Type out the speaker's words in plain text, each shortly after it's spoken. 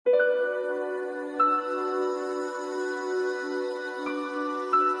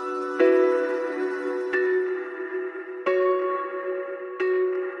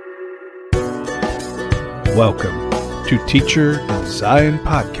Welcome to Teacher in Zion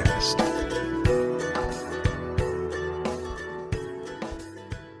Podcast.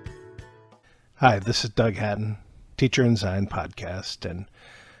 Hi, this is Doug Hatton, Teacher in Zion Podcast, and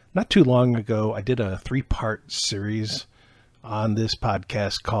not too long ago I did a 3-part series on this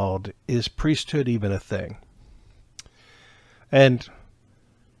podcast called Is Priesthood Even a Thing? And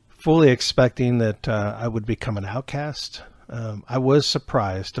fully expecting that I would become an outcast, I was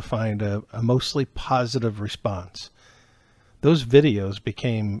surprised to find a mostly positive response. Those videos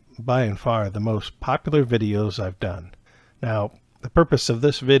became by and far the most popular videos I've done. Now, the purpose of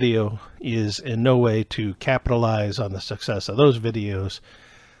this video is in no way to capitalize on the success of those videos.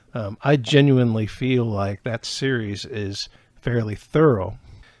 I genuinely feel like that series is fairly thorough.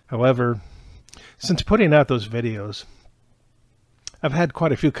 However, since putting out those videos, I've had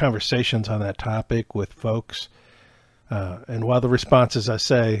quite a few conversations on that topic with folks. And while the responses, I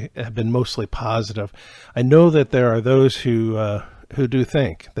say, have been mostly positive, I know that there are those who do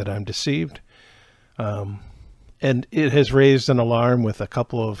think that I'm deceived. And it has raised an alarm with a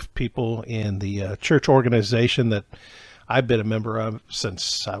couple of people in the church organization that I've been a member of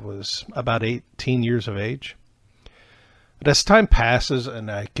since I was about 18 years of age. But as time passes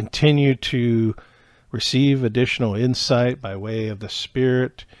and I continue to receive additional insight by way of the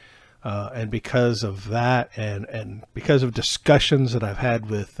Spirit, and because of that, and because of discussions that I've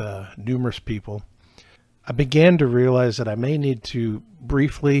had with numerous people, I began to realize that I may need to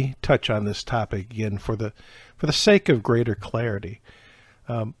briefly touch on this topic again for the sake of greater clarity.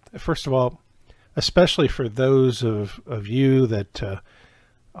 First of all, especially for those of you that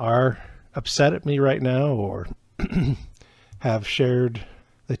are upset at me right now, or have shared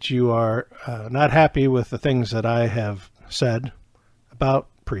that you are not happy with the things that I have said about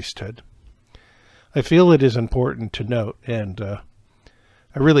priesthood, I feel it is important to note, and I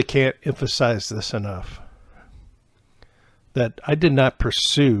really can't emphasize this enough, that I did not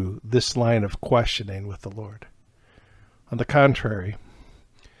pursue this line of questioning with the Lord. On the contrary,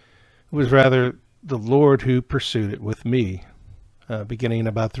 it was rather the Lord who pursued it with me, beginning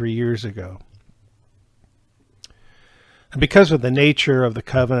about 3 years ago. And because of the nature of the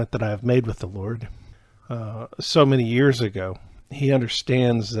covenant that I have made with the Lord so many years ago, He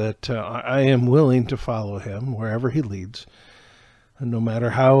understands that I am willing to follow Him wherever He leads, and no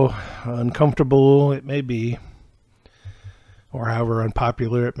matter how uncomfortable it may be, or however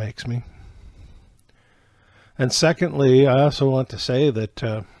unpopular it makes me. And secondly, I also want to say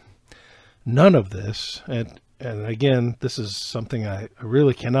that none of this, and again, this is something I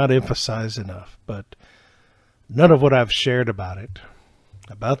really cannot emphasize enough, but none of what I've shared about it,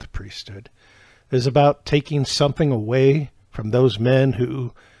 about the priesthood, is about taking something away from those men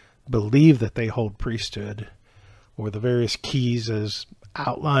who believe that they hold priesthood, or the various keys as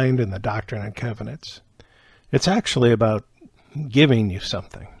outlined in the Doctrine and Covenants. It's actually about giving you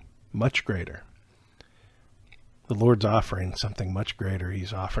something much greater. The Lord's offering something much greater.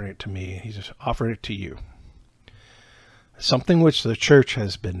 He's offering it to me. He's just offering it to you. Something which the church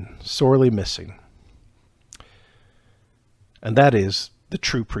has been sorely missing. And that is the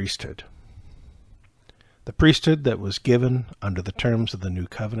true priesthood. The priesthood that was given under the terms of the new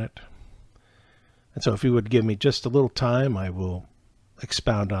covenant. And so if you would give me just a little time, I will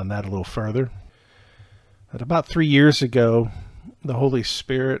expound on that a little further. At about 3 years ago, the Holy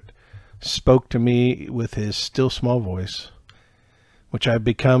Spirit spoke to me with His still small voice, which I've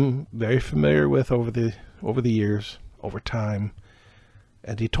become very familiar with over the years, over time.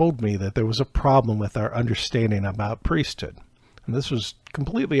 And He told me that there was a problem with our understanding about priesthood. And this was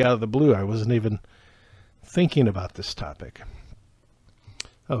completely out of the blue. I wasn't even thinking about this topic.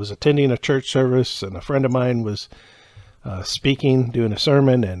 I was attending a church service, and a friend of mine was speaking, doing a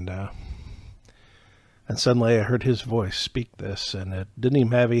sermon, and suddenly I heard his voice speak this, and it didn't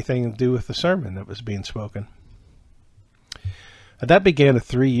even have anything to do with the sermon that was being spoken. And that began a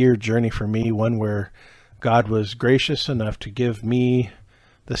 3-year journey for me, one where God was gracious enough to give me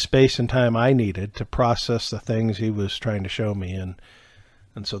the space and time I needed to process the things He was trying to show me,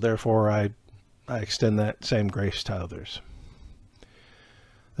 and so therefore I extend that same grace to others.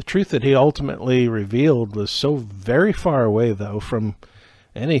 The truth that He ultimately revealed was so very far away, though, from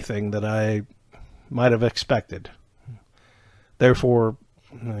anything that I might have expected. Therefore,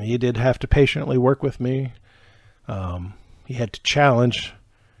 He did have to patiently work with me. He had to challenge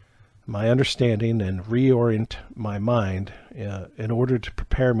my understanding and reorient my mind in order to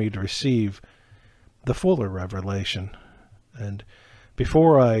prepare me to receive the fuller revelation. And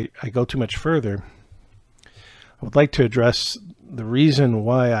before I go too much further, I would like to address the reason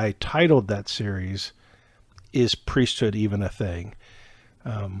why I titled that series, Is Priesthood Even a Thing?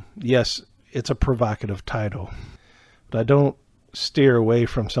 Yes, it's a provocative title. But I don't steer away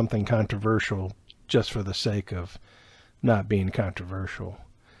from something controversial just for the sake of not being controversial.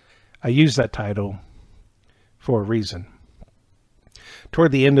 I use that title for a reason.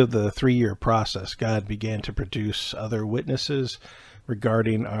 Toward the end of the 3-year process, God began to produce other witnesses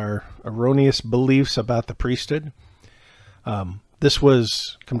regarding our erroneous beliefs about the priesthood. This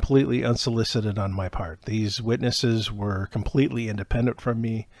was completely unsolicited on my part. These witnesses were completely independent from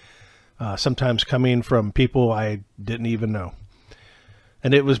me, sometimes coming from people I didn't even know.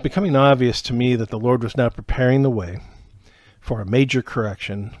 And it was becoming obvious to me that the Lord was now preparing the way for a major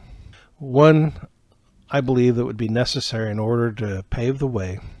correction, one I believe that would be necessary in order to pave the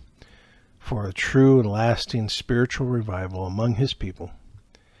way for a true and lasting spiritual revival among his people.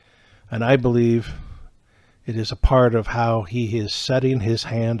 And I believe it is a part of how he is setting his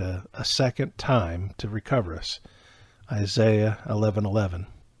hand a second time to recover us. Isaiah 11:11.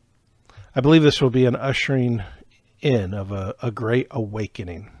 I believe this will be an ushering in of a great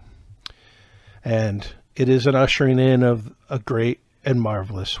awakening. And it is an ushering in of a great and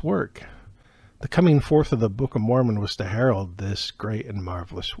marvelous work. The coming forth of the Book of Mormon was to herald this great and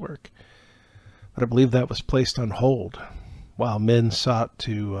marvelous work. But I believe that was placed on hold while men sought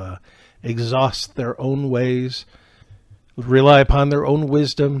to exhaust their own ways, rely upon their own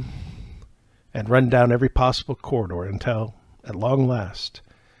wisdom, and run down every possible corridor until, at long last,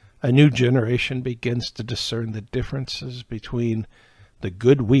 a new generation begins to discern the differences between the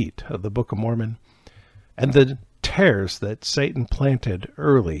good wheat of the Book of Mormon and the tares that Satan planted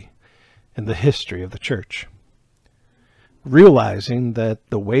early in the history of the church, realizing that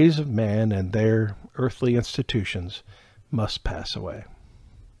the ways of man and their earthly institutions must pass away.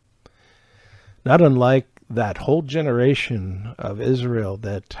 Not unlike that whole generation of Israel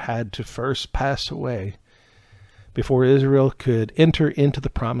that had to first pass away before Israel could enter into the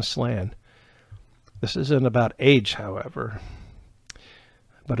promised land. This isn't about age, however,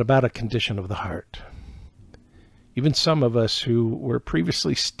 but about a condition of the heart. Even some of us who were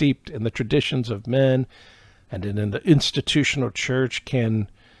previously steeped in the traditions of men and in the institutional church can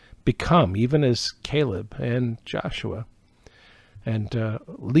become, even as Caleb and Joshua, and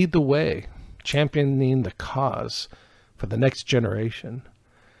lead the way, championing the cause for the next generation.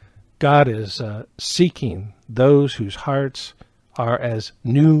 God is seeking those whose hearts are as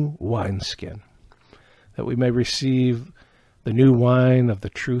new wineskin, that we may receive the new wine of the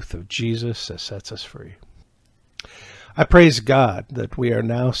truth of Jesus that sets us free. I praise God that we are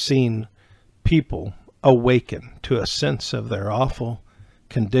now seeing people awaken to a sense of their awful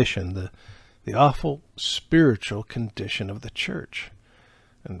condition, the awful spiritual condition of the church,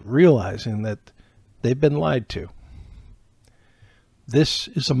 and realizing that they've been lied to. This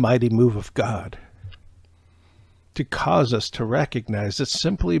is a mighty move of God to cause us to recognize that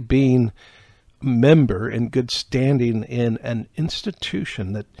simply being a member in good standing in an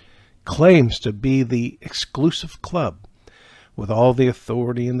institution that claims to be the exclusive club with all the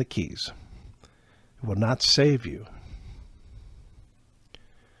authority and the keys will not save you.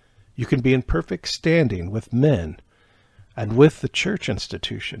 You can be in perfect standing with men and with the church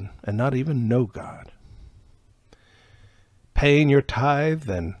institution and not even know God. Paying your tithe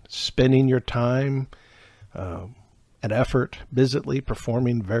and spending your time and effort busily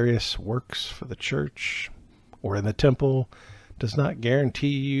performing various works for the church or in the temple does not guarantee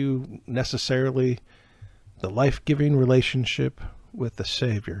you necessarily the life-giving relationship with the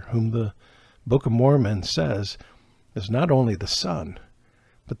Savior, whom the Book of Mormon says is not only the Son,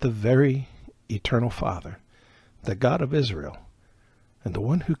 but the very eternal Father, the God of Israel, and the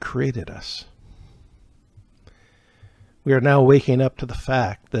one who created us. We are now waking up to the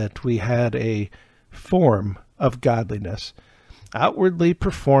fact that we had a form of godliness, outwardly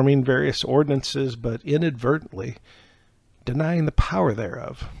performing various ordinances, but inadvertently denying the power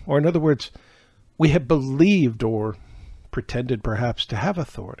thereof. Or in other words, we have believed or pretended perhaps to have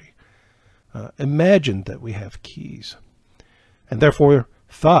authority, imagined that we have keys, and therefore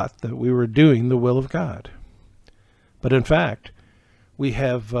thought that we were doing the will of God. But in fact, we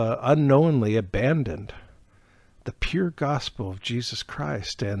have unknowingly abandoned the pure gospel of Jesus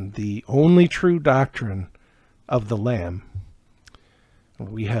Christ and the only true doctrine of the Lamb.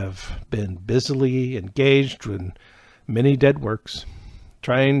 We have been busily engaged in many dead works,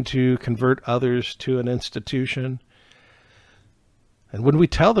 trying to convert others to an institution. And when we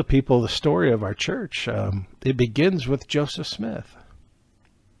tell the people the story of our church, it begins with Joseph Smith.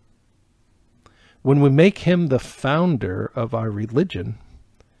 When we make him the founder of our religion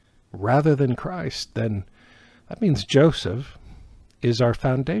rather than Christ, then that means Joseph is our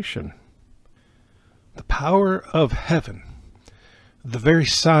foundation. The power of heaven The very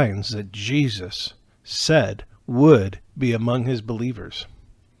signs that Jesus said would be among his believers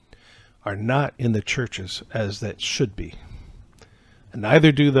are not in the churches as that should be. And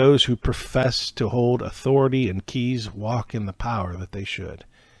neither do those who profess to hold authority and keys walk in the power that they should.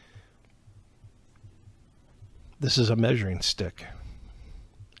 This is a measuring stick.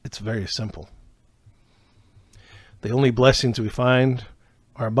 It's very simple. The only blessings we find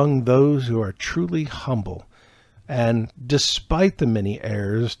are among those who are truly humble and, despite the many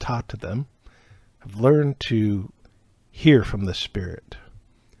errors taught to them, have learned to hear from the Spirit.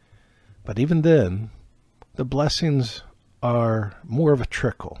 But even then, the blessings are more of a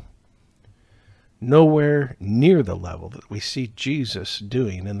trickle, nowhere near the level that we see Jesus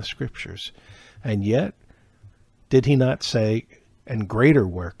doing in the Scriptures. And yet, did he not say, "And greater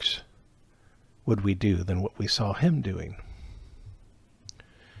works would we do than what we saw him doing"?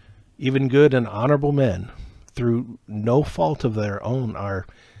 Even good and honorable men, through no fault of their own, are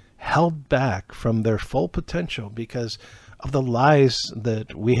held back from their full potential because of the lies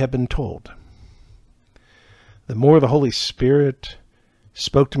that we have been told. The more the Holy Spirit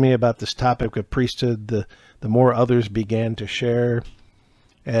spoke to me about this topic of priesthood, the more others began to share,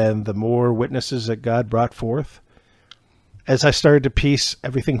 and the more witnesses that God brought forth. As I started to piece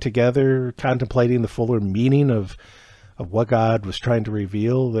everything together, contemplating the fuller meaning of what God was trying to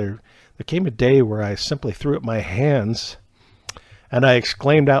reveal, there came a day where I simply threw up my hands and I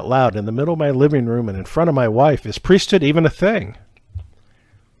exclaimed out loud in the middle of my living room and in front of my wife, "Is priesthood even a thing?"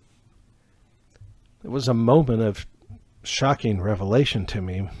 It was a moment of shocking revelation to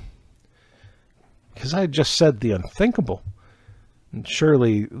me, because I had just said the unthinkable. And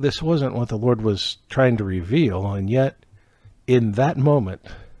surely this wasn't what the Lord was trying to reveal, and yet in that moment,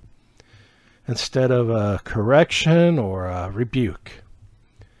 instead of a correction or a rebuke,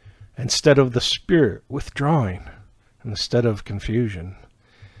 instead of the Spirit withdrawing, instead of confusion,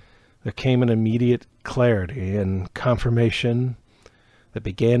 there came an immediate clarity and confirmation that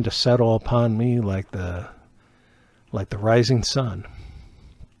began to settle upon me like the rising sun.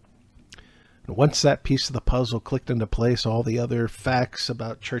 And once that piece of the puzzle clicked into place, all the other facts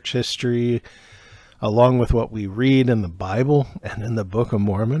about church history, along with what we read in the Bible and in the Book of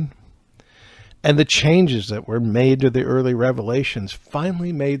Mormon, and the changes that were made to the early revelations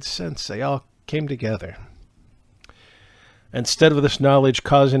finally made sense. They all came together. Instead of this knowledge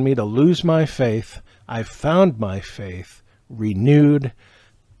causing me to lose my faith, I found my faith renewed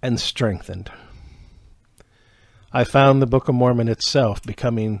and strengthened. I found the Book of Mormon itself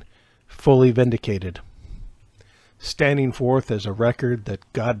becoming fully vindicated, standing forth as a record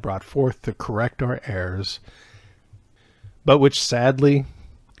that God brought forth to correct our errors, but which sadly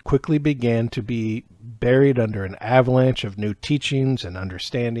quickly began to be buried under an avalanche of new teachings and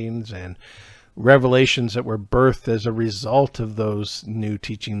understandings and revelations that were birthed as a result of those new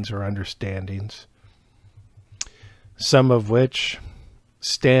teachings or understandings, some of which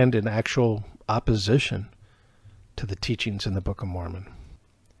stand in actual opposition to the teachings in the Book of Mormon.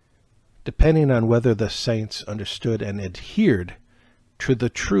 Depending on whether the saints understood and adhered to the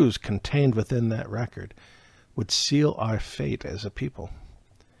truths contained within that record, would seal our fate as a people.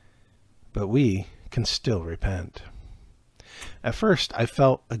 But we can still repent. At first, I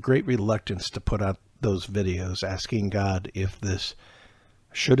felt a great reluctance to put out those videos, asking God if this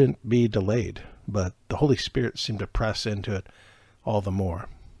shouldn't be delayed, but the Holy Spirit seemed to press into it all the more,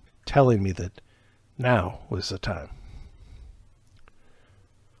 telling me that now was the time.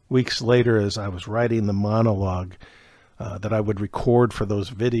 Weeks later, as I was writing the monologue that I would record for those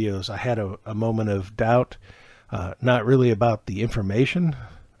videos, I had a moment of doubt, not really about the information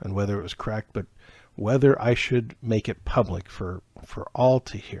and whether it was correct, but whether I should make it public for all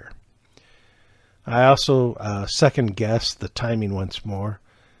to hear. I also second-guessed the timing once more.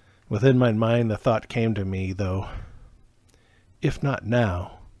 Within my mind, the thought came to me, though, if not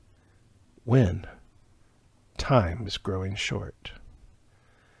now, when? Time is growing short.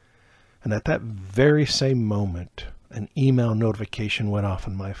 And at that very same moment, an email notification went off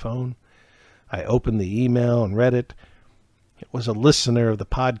on my phone. I opened the email and read it. It was a listener of the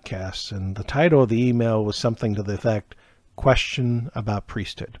podcast, and the title of the email was something to the effect, "Question about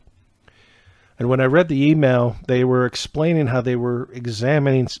Priesthood." And when I read the email, they were explaining how they were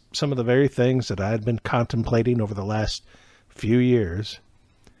examining some of the very things that I had been contemplating over the last few years.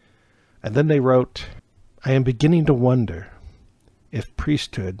 And then they wrote, "I am beginning to wonder if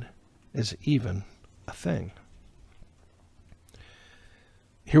priesthood is even a thing."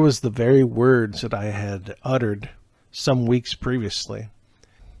 Here was the very words that I had uttered some weeks previously.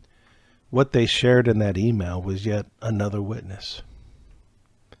 What they shared in that email was yet another witness.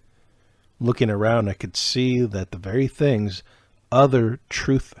 Looking around, I could see that the very things other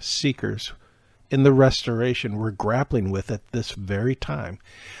truth seekers in the restoration were grappling with at this very time.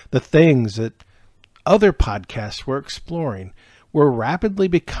 The things that other podcasts were exploring were rapidly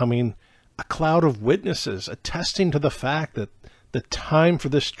becoming a cloud of witnesses attesting to the fact that the time for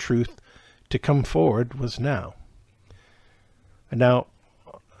this truth to come forward was now. And now,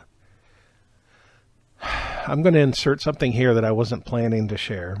 I'm going to insert something here that I wasn't planning to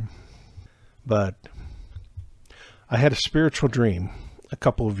share, but I had a spiritual dream a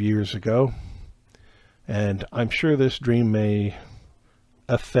couple of years ago, and I'm sure this dream may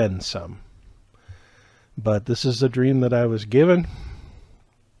offend some, but this is a dream that I was given,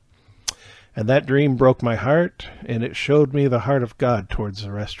 and that dream broke my heart, and it showed me the heart of God towards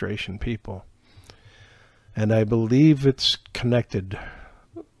the restoration people. And I believe it's connected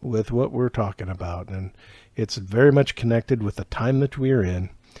with what we're talking about, and it's very much connected with the time that we are in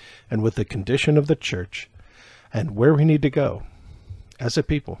and with the condition of the church and where we need to go as a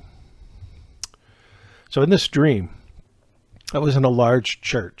people. So in this dream, I was in a large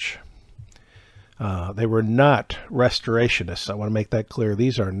church. They were not restorationists. I want to make that clear.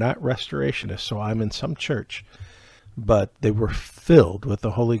 These are not restorationists, so I'm in some church, but they were filled with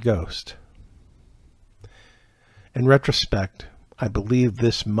the Holy Ghost. In retrospect, I believe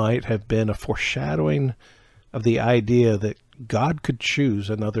this might have been a foreshadowing of the idea that God could choose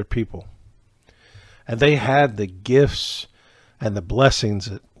another people. And they had the gifts and the blessings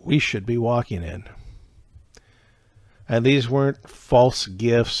that we should be walking in. And these weren't false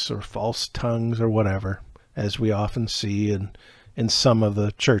gifts or false tongues or whatever, as we often see in some of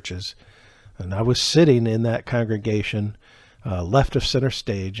the churches. And I was sitting in that congregation, left of center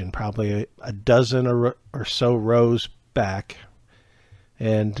stage, and probably a dozen or so rows back.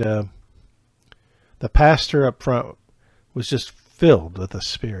 And the pastor up front was just filled with the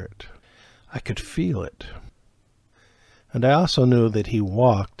Spirit. I could feel it. And I also knew that he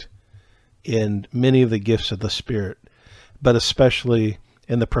walked in many of the gifts of the Spirit, but especially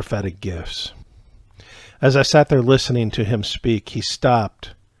in the prophetic gifts. As I sat there listening to him speak, he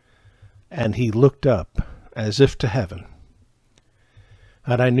stopped and he looked up as if to heaven.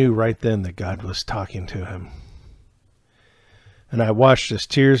 And I knew right then that God was talking to him. And I watched as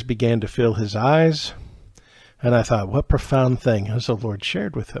tears began to fill his eyes, and I thought, what profound thing has the Lord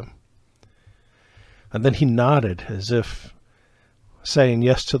shared with him? And then he nodded as if saying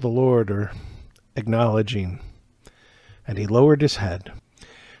yes to the Lord or acknowledging. And he lowered his head,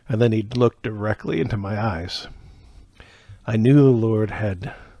 and then he looked directly into my eyes. I knew the Lord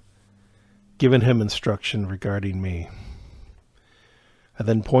had given him instruction regarding me. And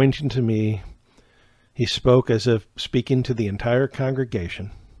then pointing to me, he spoke as if speaking to the entire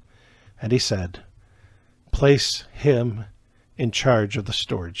congregation, and he said, place him in charge of the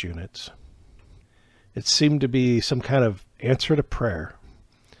storage units. It seemed to be some kind of answer to prayer.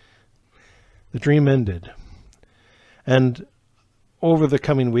 The dream ended, and over the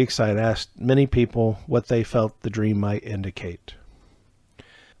coming weeks I had asked many people what they felt the dream might indicate.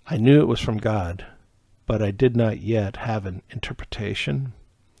 I knew it was from God, but I did not yet have an interpretation.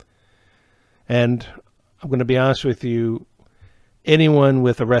 And I'm going to be honest with you, anyone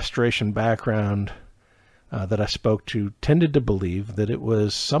with a restoration background that I spoke to tended to believe that it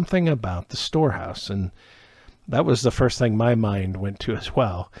was something about the storehouse. And that was the first thing my mind went to as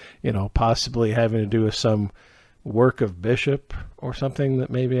well. Possibly having to do with some work of bishop or something that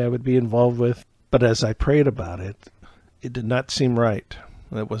maybe I would be involved with. But as I prayed about it, it did not seem right.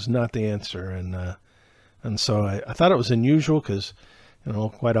 That was not the answer. And so I thought it was unusual because,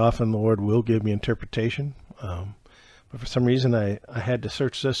 quite often the Lord will give me interpretation. But for some reason I had to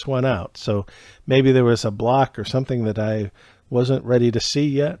search this one out. So maybe there was a block or something that I wasn't ready to see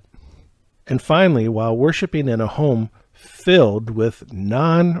yet. And finally, while worshiping in a home filled with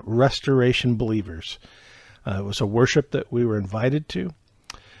non-restoration believers, it was a worship that we were invited to.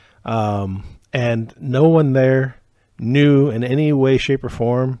 And no one there knew in any way, shape, or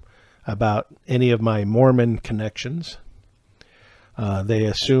form about any of my Mormon connections. They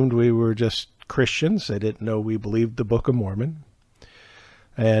assumed we were just Christians. They didn't know we believed the Book of Mormon.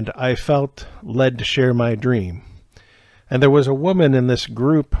 And I felt led to share my dream. And there was a woman in this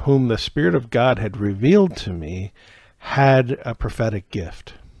group whom the Spirit of God had revealed to me had a prophetic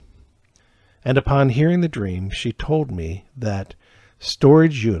gift. And upon hearing the dream, she told me that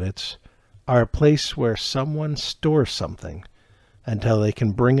storage units are a place where someone stores something until they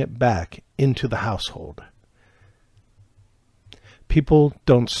can bring it back into the household. People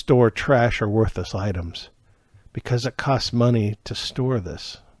don't store trash or worthless items because it costs money to store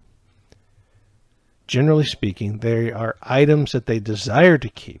this. Generally speaking, they are items that they desire to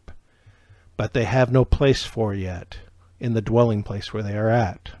keep, but they have no place for yet in the dwelling place where they are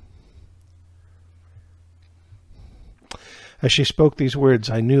at. As she spoke these words,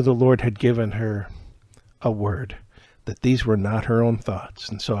 I knew the Lord had given her a word, that these were not her own thoughts,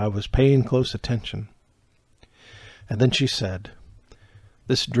 and so I was paying close attention. And then she said,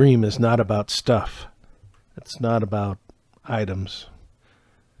 this dream is not about stuff. It's not about items.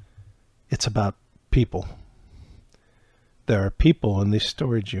 It's about people. There are people in these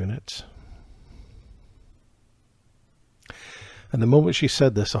storage units. And the moment she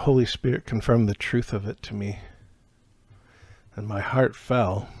said this, the Holy Spirit confirmed the truth of it to me. And my heart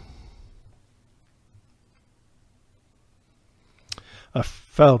fell. I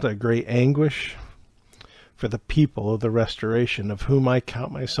felt a great anguish for the people of the restoration, of whom I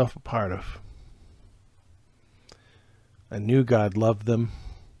count myself a part of. I knew God loved them,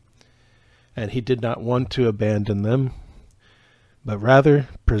 and He did not want to abandon them, but rather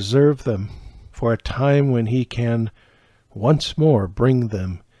preserve them for a time when He can once more bring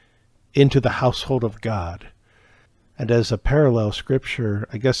them into the household of God. And as a parallel scripture,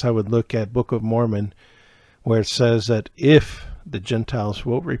 I guess I would look at Book of Mormon, where it says that if the Gentiles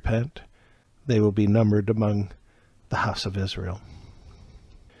will repent, they will be numbered among the house of Israel.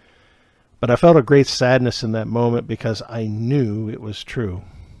 But I felt a great sadness in that moment because I knew it was true.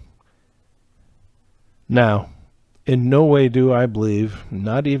 Now, in no way do I believe,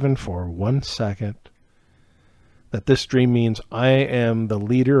 not even for 1 second, that this dream means I am the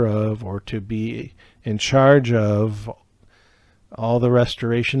leader of, or to be in charge of, all the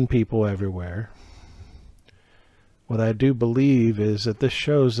restoration people everywhere. What I do believe is that this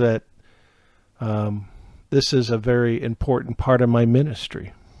shows that this is a very important part of my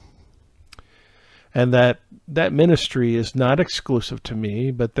ministry. And that ministry is not exclusive to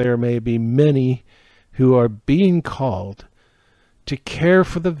me, but there may be many who are being called to care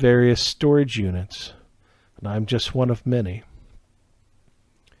for the various storage units. And I'm just one of many.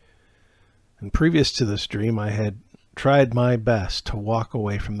 And previous to this dream, I had tried my best to walk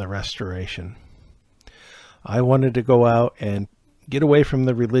away from the restoration. I wanted to go out and get away from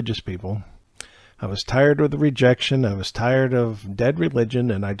the religious people. I was tired of the rejection. I was tired of dead religion,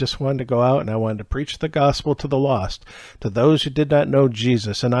 and I just wanted to go out and I wanted to preach the gospel to the lost, to those who did not know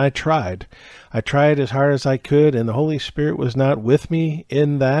Jesus. And I tried. I tried as hard as I could, and the Holy Spirit was not with me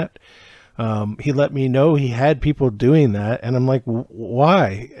in that. He let me know He had people doing that, and I'm like,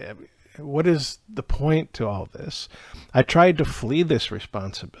 why? What is the point to all this? I tried to flee this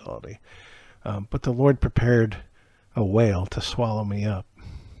responsibility, but the Lord prepared a whale to swallow me up.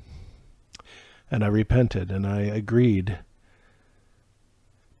 And I repented, and I agreed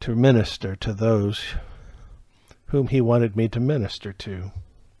to minister to those whom He wanted me to minister to.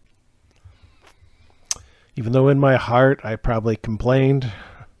 Even though in my heart I probably complained,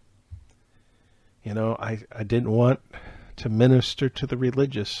 I didn't want to minister to the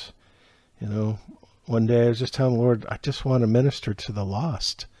religious. One day I was just telling the Lord, I just want to minister to the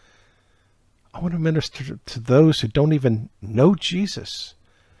lost. I want to minister to those who don't even know Jesus.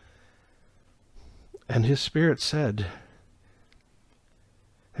 And His Spirit said,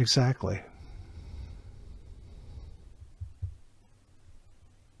 exactly.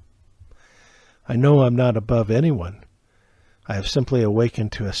 I know I'm not above anyone. I have simply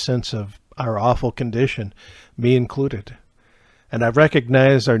awakened to a sense of our awful condition, me included. And I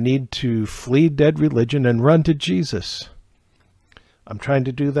recognize our need to flee dead religion and run to Jesus. I'm trying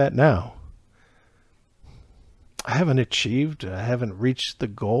to do that now. I haven't reached the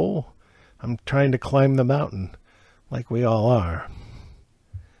goal. I'm trying to climb the mountain, like we all are.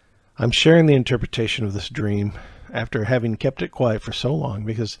 I'm sharing the interpretation of this dream after having kept it quiet for so long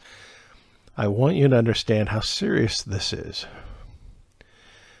because I want you to understand how serious this is.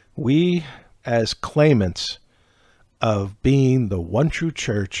 We, as claimants of being the one true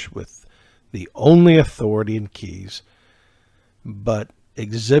church with the only authority and keys, but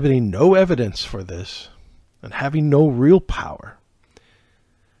exhibiting no evidence for this and having no real power,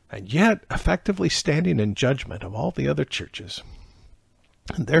 and yet effectively standing in judgment of all the other churches,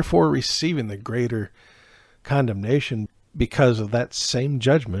 and therefore receiving the greater condemnation because of that same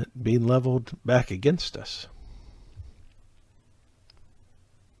judgment being leveled back against us.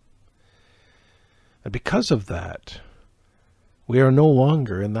 And because of that, we are no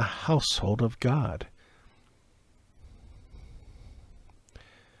longer in the household of God.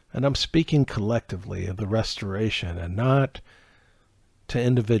 And I'm speaking collectively of the restoration and not to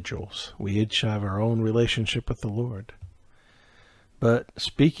individuals. We each have our own relationship with the Lord. But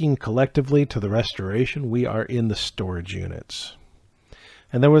speaking collectively to the restoration, we are in the storage units.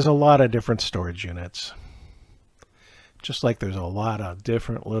 And there was a lot of different storage units. Just like there's a lot of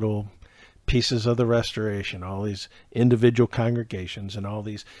different little pieces of the restoration, all these individual congregations and all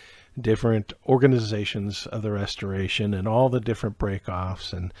these different organizations of the restoration and all the different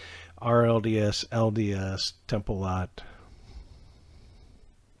breakoffs and RLDS, LDS, Temple Lot.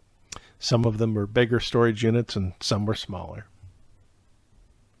 Some of them were bigger storage units and some were smaller.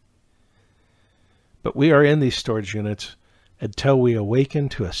 But we are in these storage units until we awaken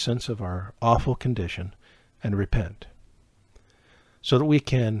to a sense of our awful condition and repent, so that we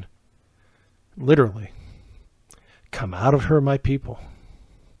can literally come out of her, my people,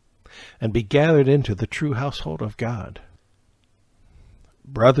 and be gathered into the true household of God.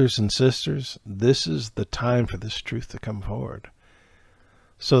 Brothers and sisters, this is the time for this truth to come forward,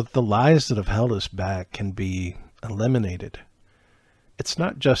 so that the lies that have held us back can be eliminated. It's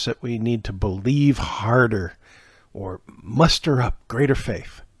not just that we need to believe harder or muster up greater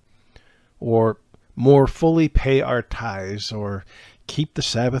faith or more fully pay our tithes or keep the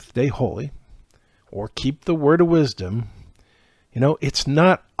Sabbath day holy or keep the word of wisdom. It's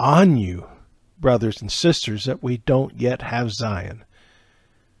not on you, brothers and sisters, that we don't yet have Zion.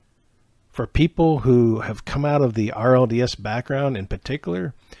 For people who have come out of the RLDS background in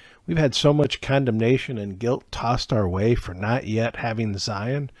particular, we've had so much condemnation and guilt tossed our way for not yet having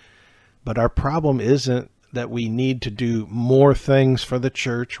Zion. But our problem isn't that we need to do more things for the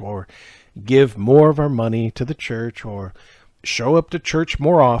church or give more of our money to the church or show up to church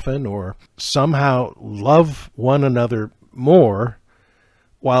more often or somehow love one another more,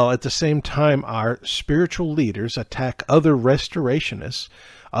 while at the same time our spiritual leaders attack other restorationists,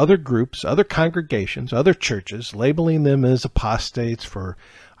 other groups, other congregations, other churches, labeling them as apostates for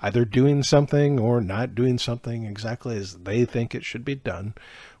either doing something or not doing something exactly as they think it should be done,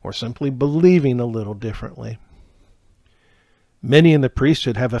 or simply believing a little differently. Many in the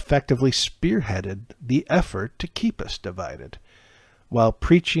priesthood have effectively spearheaded the effort to keep us divided, while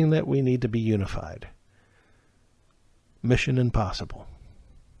preaching that we need to be unified. Mission impossible.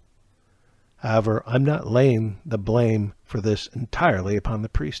 However, I'm not laying the blame for this entirely upon the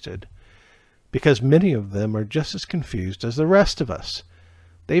priesthood, because many of them are just as confused as the rest of us.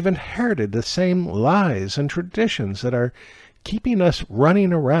 They've inherited the same lies and traditions that are keeping us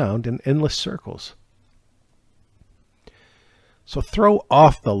running around in endless circles. So throw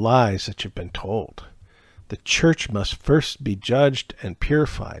off the lies that you've been told. The church must first be judged and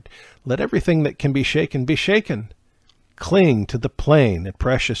purified. Let everything that can be shaken be shaken. Cling to the plain and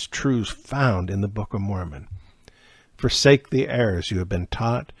precious truths found in the Book of Mormon. Forsake the errors you have been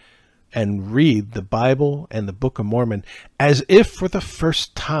taught, and read the Bible and the Book of Mormon as if for the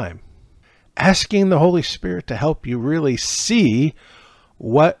first time, asking the Holy Spirit to help you really see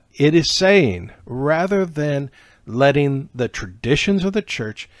what it is saying, rather than letting the traditions of the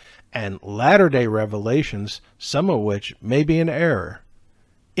church and latter-day revelations, some of which may be in error,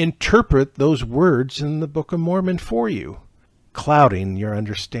 interpret those words in the Book of Mormon for you, clouding your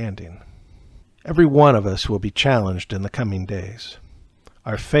understanding. Every one of us will be challenged in the coming days.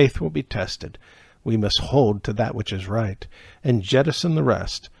 Our faith will be tested. We must hold to that which is right and jettison the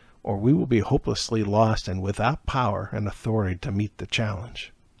rest, or we will be hopelessly lost and without power and authority to meet the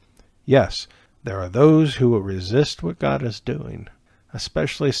challenge. Yes, there are those who will resist what God is doing,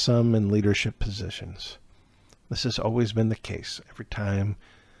 especially some in leadership positions. This has always been the case every time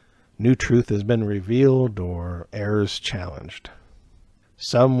new truth has been revealed or errors challenged.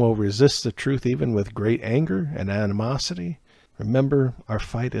 Some will resist the truth even with great anger and animosity. Remember, our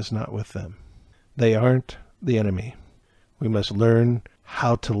fight is not with them. They aren't the enemy. We must learn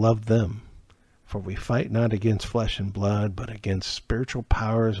how to love them, for we fight not against flesh and blood, but against spiritual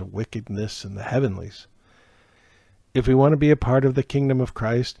powers of wickedness in the heavenlies. If we want to be a part of the kingdom of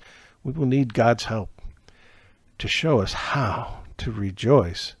Christ, we will need God's help to show us how to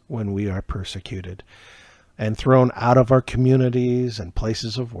rejoice when we are persecuted and thrown out of our communities and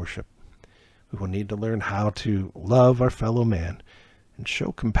places of worship. We will need to learn how to love our fellow man and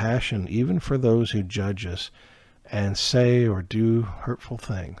show compassion even for those who judge us and say or do hurtful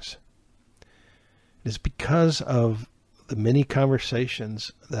things. It is because of the many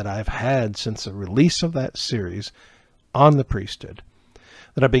conversations that I've had since the release of that series on the priesthood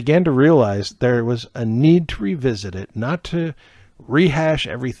that I began to realize there was a need to revisit it, not to rehash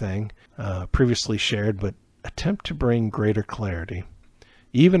everything previously shared, but attempt to bring greater clarity,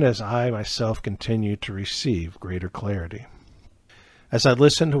 even as I myself continue to receive greater clarity. As I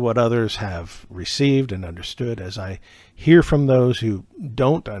listen to what others have received and understood, as I hear from those who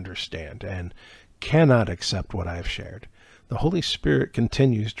don't understand and cannot accept what I have shared, the Holy Spirit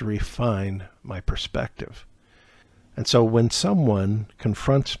continues to refine my perspective. And so when someone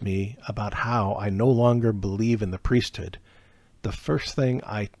confronts me about how I no longer believe in the priesthood, the first thing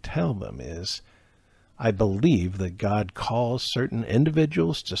I tell them is, I believe that God calls certain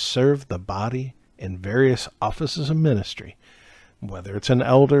individuals to serve the body in various offices of ministry, whether it's an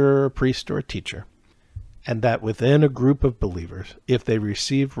elder, or a priest, or a teacher, and that within a group of believers, if they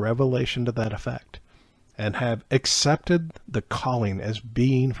receive revelation to that effect and have accepted the calling as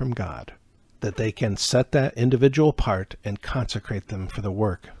being from God, that they can set that individual apart and consecrate them for the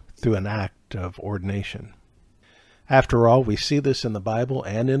work through an act of ordination. After all, we see this in the Bible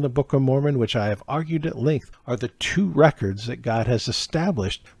and in the Book of Mormon, which I have argued at length are the two records that God has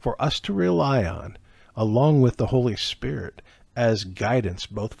established for us to rely on, along with the Holy Spirit, as guidance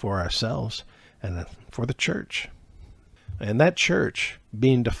both for ourselves and for the church. And that church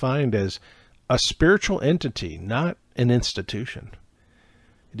being defined as a spiritual entity, not an institution.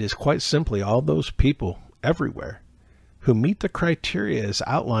 It is quite simply all those people everywhere who meet the criteria as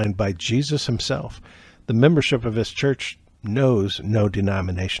outlined by Jesus himself. The membership of his church knows no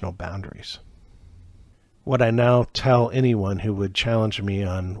denominational boundaries. What I now tell anyone who would challenge me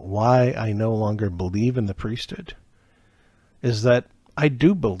on why I no longer believe in the priesthood is that I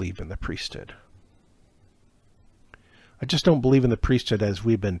do believe in the priesthood. I just don't believe in the priesthood as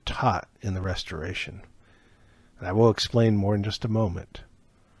we've been taught in the Restoration. And I will explain more in just a moment.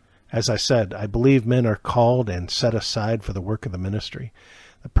 As I said, I believe men are called and set aside for the work of the ministry,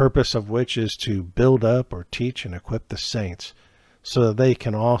 the purpose of which is to build up or teach and equip the saints so that they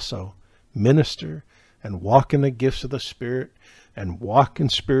can also minister and walk in the gifts of the Spirit and walk in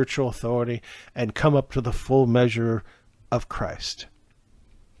spiritual authority and come up to the full measure of Christ.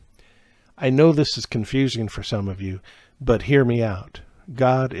 I know this is confusing for some of you, but hear me out.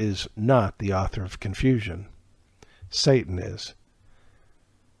 God is not the author of confusion. Satan is.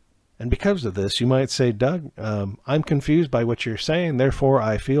 And because of this, you might say, Doug, I'm confused by what you're saying, therefore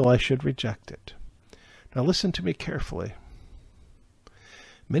I feel I should reject it. Now listen to me carefully.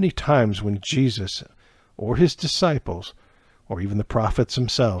 Many times when Jesus or his disciples, or even the prophets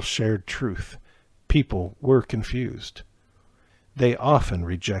themselves, shared truth, people were confused. They often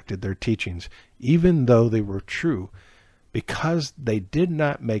rejected their teachings, even though they were true, because they did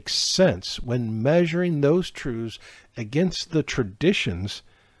not make sense when measuring those truths against the traditions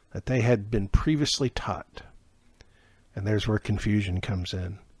that they had been previously taught. And there's where confusion comes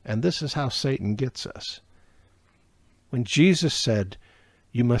in. And this is how Satan gets us. When Jesus said,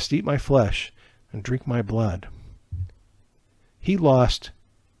 "You must eat my flesh and drink my blood," he lost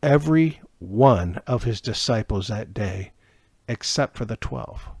every one of his disciples that day except for the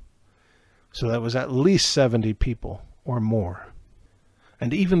 12. So that was at least 70 people or more.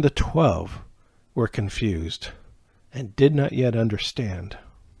 And even the 12 were confused and did not yet understand.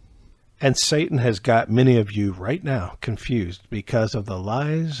 And Satan has got many of you right now confused because of the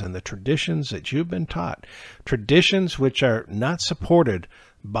lies and the traditions that you've been taught. Traditions which are not supported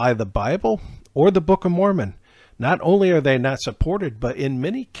by the Bible or the Book of Mormon. Not only are they not supported, but in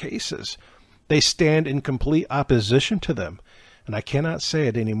many cases, they stand in complete opposition to them. And I cannot say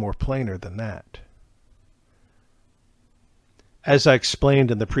it any more plainer than that. As I explained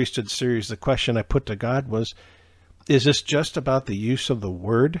in the Priesthood series, the question I put to God was, is this just about the use of the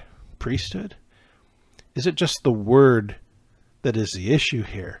word priesthood? Is it just the word that is the issue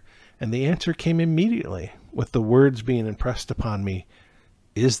here? And the answer came immediately with the words being impressed upon me.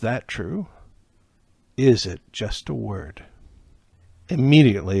 Is that true? Is it just a word?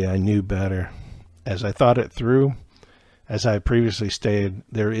 Immediately I knew better. As I thought it through, as I previously stated,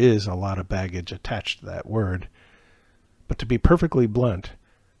 there is a lot of baggage attached to that word. But to be perfectly blunt,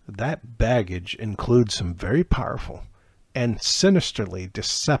 that baggage includes some very powerful and sinisterly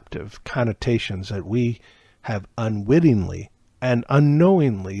deceptive connotations that we have unwittingly and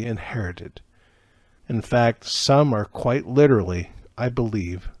unknowingly inherited. In fact, some are quite literally, I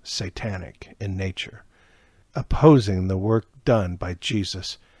believe, satanic in nature, opposing the work done by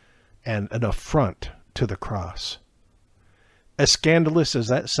Jesus and an affront to the cross. As scandalous as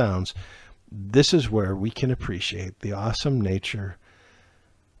that sounds, this is where we can appreciate the awesome nature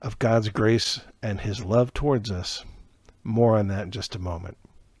of God's grace and his love towards us. More on that in just a moment.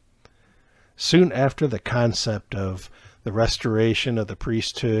 Soon after the concept of the restoration of the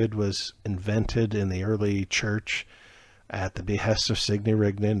priesthood was invented in the early church at the behest of Signe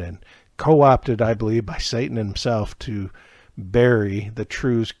Rignan and co-opted, I believe, by Satan himself to bury the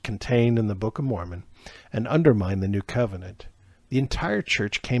truths contained in the Book of Mormon and undermine the New Covenant, the entire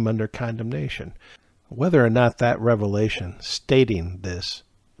church came under condemnation. Whether or not that revelation stating this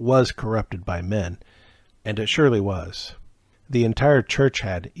was corrupted by men, and it surely was. The entire church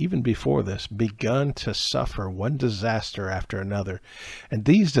had, even before this, begun to suffer one disaster after another, and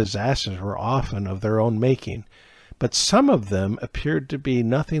these disasters were often of their own making, But some of them appeared to be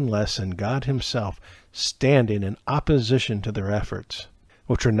nothing less than God himself standing in opposition to their efforts,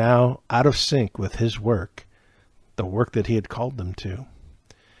 which are now out of sync with his work, the work that he had called them to.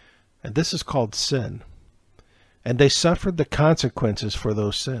 And this is called sin. And they suffered the consequences for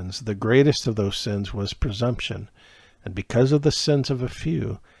those sins. The greatest of those sins was presumption. And because of the sins of a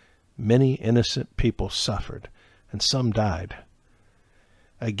few, many innocent people suffered, and some died.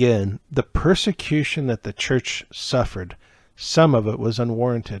 Again, the persecution that the church suffered, some of it was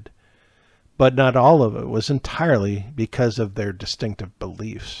unwarranted, but not all of it was entirely because of their distinctive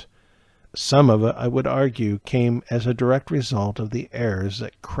beliefs. Some of it, I would argue, came as a direct result of the errors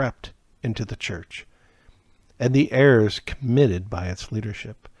that crept into the church, and the errors committed by its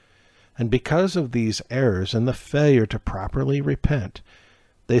leadership. And because of these errors and the failure to properly repent,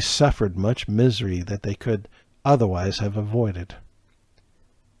 they suffered much misery that they could otherwise have avoided.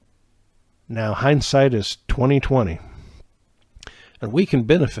 Now, hindsight is 20/20, and we can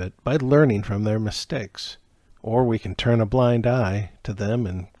benefit by learning from their mistakes, or we can turn a blind eye to them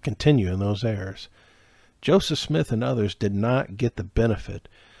and continue in those errors. Joseph Smith and others did not get the benefit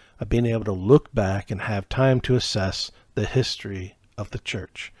of being able to look back and have time to assess the history of the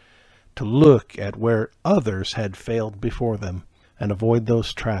church, to look at where others had failed before them and avoid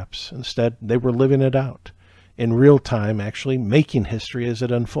those traps. Instead, they were living it out in real time, actually making history as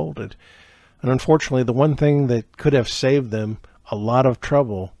it unfolded. And unfortunately, the one thing that could have saved them a lot of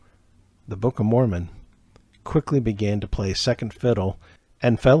trouble, the Book of Mormon, quickly began to play second fiddle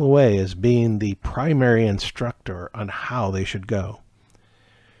and fell away as being the primary instructor on how they should go.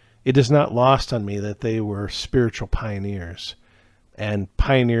 It is not lost on me that they were spiritual pioneers, and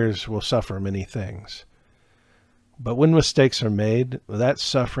pioneers will suffer many things. But when mistakes are made, that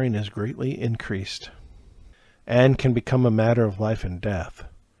suffering is greatly increased and can become a matter of life and death.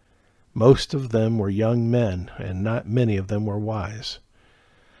 Most of them were young men, and not many of them were wise.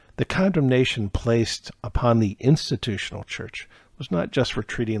 The condemnation placed upon the institutional church was not just for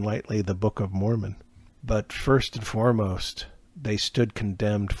treating lightly the Book of Mormon, but first and foremost, they stood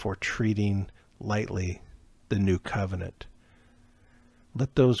condemned for treating lightly the New Covenant.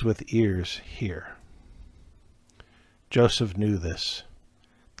 Let those with ears hear. Joseph knew this.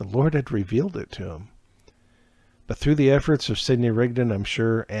 The Lord had revealed it to him. But through the efforts of Sidney Rigdon, I'm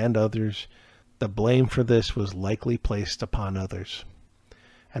sure, and others, the blame for this was likely placed upon others.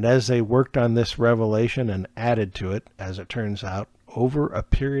 And as they worked on this revelation and added to it, as it turns out, over a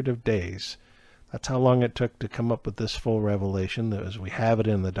period of days, that's how long it took to come up with this full revelation, as we have it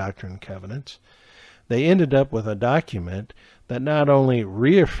in the Doctrine and Covenants, they ended up with a document that not only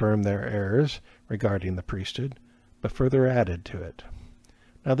reaffirmed their errors regarding the priesthood, but further added to it.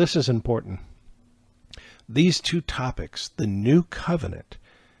 Now this is important. These two topics, the New Covenant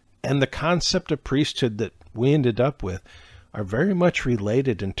and the concept of priesthood that we ended up with, are very much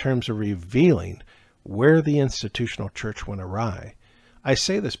related in terms of revealing where the institutional church went awry. I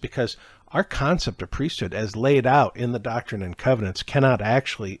say this because our concept of priesthood as laid out in the Doctrine and Covenants cannot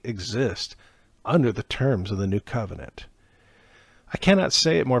actually exist under the terms of the New Covenant. I cannot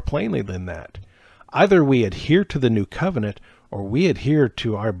say it more plainly than that. Either we adhere to the New Covenant or we adhere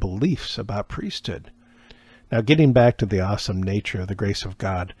to our beliefs about priesthood. Now, getting back to the awesome nature of the grace of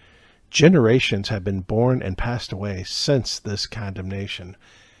God, generations have been born and passed away since this condemnation.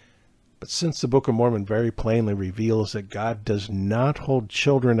 But since the Book of Mormon very plainly reveals that God does not hold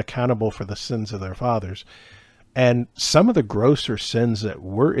children accountable for the sins of their fathers, and some of the grosser sins that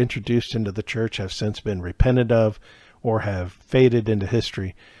were introduced into the church have since been repented of or have faded into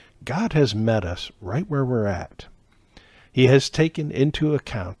history, God has met us right where we're at. He has taken into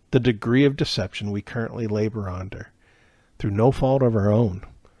account the degree of deception we currently labor under, through no fault of our own,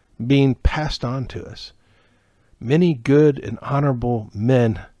 being passed on to us. Many good and honorable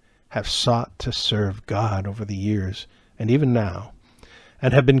men have sought to serve God over the years, and even now,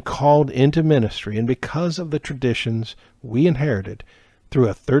 and have been called into ministry, and because of the traditions we inherited through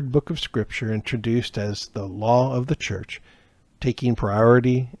a third book of Scripture introduced as the law of the church, taking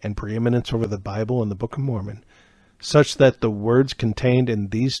priority and preeminence over the Bible and the Book of Mormon, such that the words contained in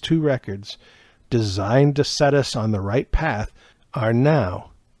these two records, designed to set us on the right path, are now,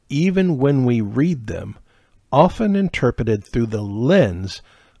 even when we read them, often interpreted through the lens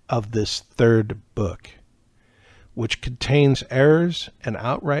of this third book, which contains errors and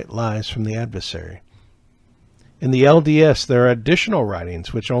outright lies from the adversary. In the LDS, there are additional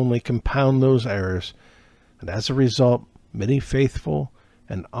writings which only compound those errors, and as a result, many faithful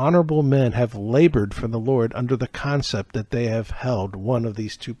and honorable men have labored for the Lord under the concept that they have held one of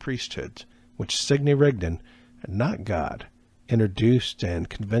these two priesthoods, which Sidney Rigdon, and not God, introduced and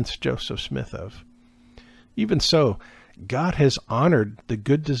convinced Joseph Smith of. Even so, God has honored the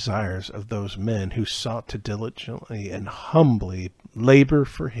good desires of those men who sought to diligently and humbly labor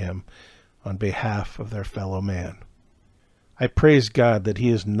for him on behalf of their fellow man. I praise God that he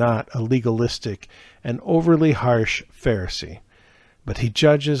is not a legalistic and overly harsh Pharisee, but he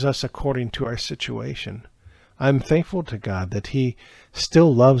judges us according to our situation. I'm thankful to God that he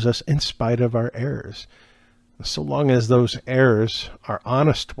still loves us in spite of our errors, so long as those errors are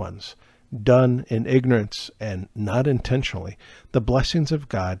honest ones, done in ignorance and not intentionally. The blessings of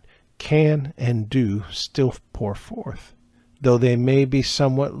God can and do still pour forth, though they may be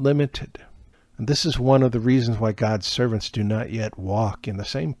somewhat limited. And this is one of the reasons why God's servants do not yet walk in the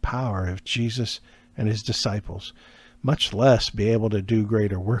same power of Jesus and his disciples, much less be able to do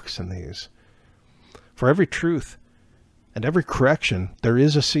greater works than these. For every truth and every correction, there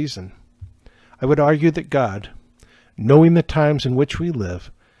is a season. I would argue that God, knowing the times in which we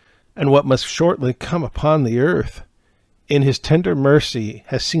live, and what must shortly come upon the earth, in his tender mercy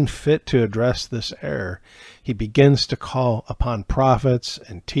has seen fit to address this error. He begins to call upon prophets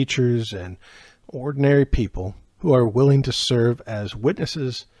and teachers and ordinary people who are willing to serve as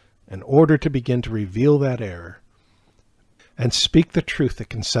witnesses in order to begin to reveal that error and speak the truth that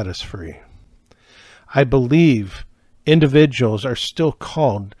can set us free. I believe individuals are still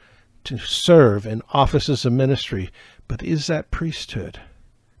called to serve in offices of ministry, but is that priesthood?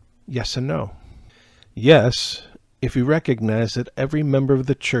 Yes and no. Yes, if you recognize that every member of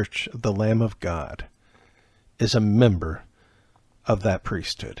the Church of the Lamb of God is a member of that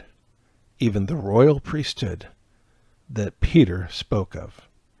priesthood, even the royal priesthood that Peter spoke of.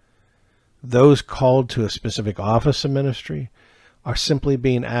 Those called to a specific office of ministry are simply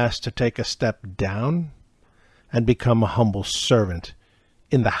being asked to take a step down and become a humble servant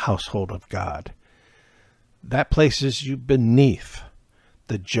in the household of God. That places you beneath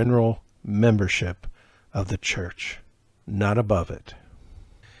the general membership of the church, not above it.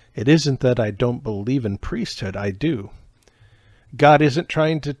 It isn't that I don't believe in priesthood, I do. God isn't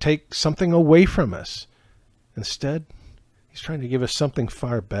trying to take something away from us. Instead, he's trying to give us something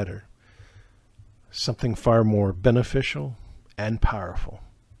far better, something far more beneficial and powerful.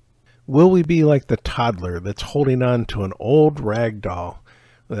 Will we be like the toddler that's holding on to an old rag doll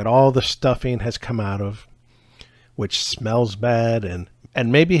that all the stuffing has come out of, which smells bad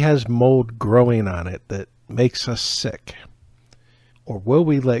and maybe has mold growing on it that makes us sick? Or will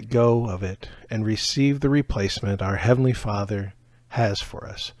we let go of it and receive the replacement our Heavenly Father has for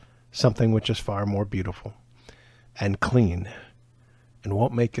us, something which is far more beautiful and clean and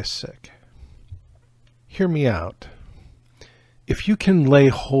won't make us sick? Hear me out. If you can lay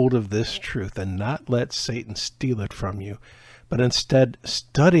hold of this truth and not let Satan steal it from you, but instead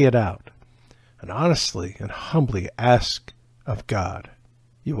study it out and honestly and humbly ask of God,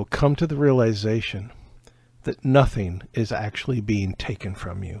 you will come to the realization that nothing is actually being taken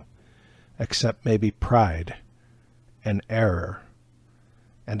from you except maybe pride and error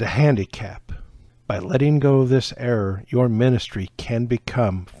and a handicap. By letting go of this error, your ministry can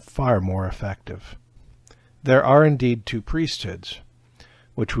become far more effective. There are indeed two priesthoods,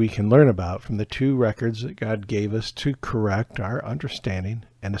 which we can learn about from the two records that God gave us to correct our understanding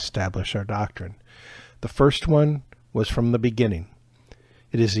and establish our doctrine. The first one was from the beginning.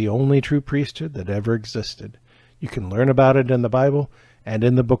 It is the only true priesthood that ever existed. You can learn about it in the Bible and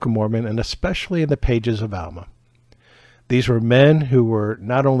in the Book of Mormon, and especially in the pages of Alma. These were men who were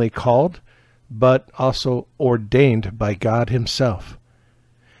not only called, but also ordained by God himself.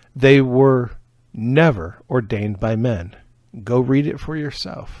 They were never ordained by men. Go read it for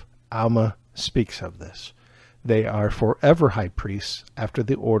yourself. Alma speaks of this. They are forever high priests after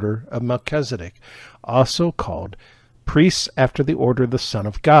the order of Melchizedek, also called priests after the order of the Son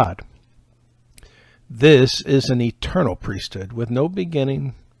of God. This is an eternal priesthood with no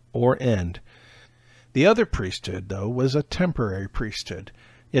beginning or end. The other priesthood, though, was a temporary priesthood.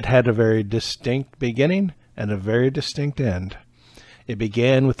 It had a very distinct beginning and a very distinct end. It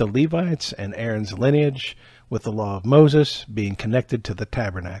began with the Levites and Aaron's lineage, with the law of Moses being connected to the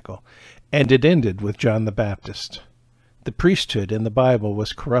tabernacle, and it ended with John the Baptist. The priesthood in the Bible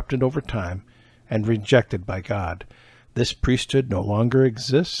was corrupted over time and rejected by God. This priesthood no longer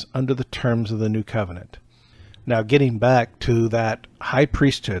exists under the terms of the new covenant. Now, getting back to that high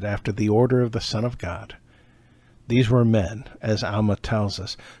priesthood after the order of the Son of God, these were men, as Alma tells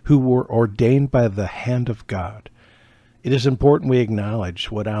us, who were ordained by the hand of God. It is important we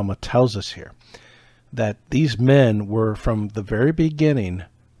acknowledge what Alma tells us here, that these men were from the very beginning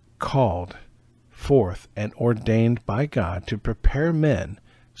called forth and ordained by God to prepare men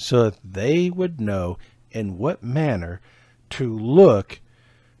so that they would know in what manner to look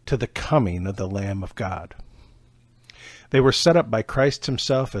to the coming of the Lamb of God. They were set up by Christ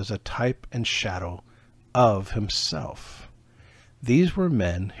himself as a type and shadow of himself. These were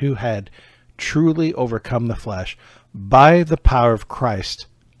men who had truly overcome the flesh by the power of Christ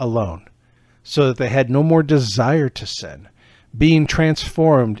alone, so that they had no more desire to sin, being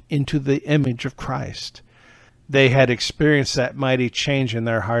transformed into the image of Christ. They had experienced that mighty change in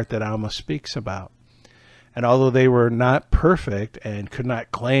their heart that Alma speaks about. And although they were not perfect and could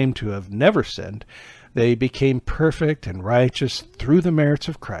not claim to have never sinned, they became perfect and righteous through the merits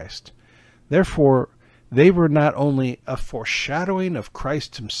of Christ. Therefore, they were not only a foreshadowing of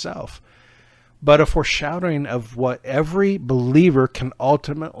Christ himself, but a foreshadowing of what every believer can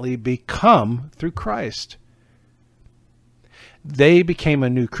ultimately become through Christ. They became a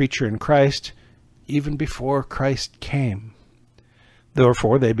new creature in Christ even before Christ came.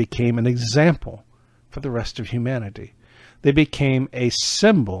 Therefore, they became an example for the rest of humanity. They became a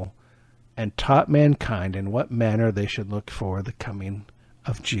symbol and taught mankind in what manner they should look for the coming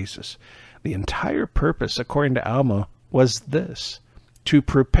of Jesus. The entire purpose, according to Alma, was this: to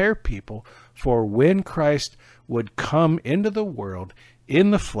prepare people for when Christ would come into the world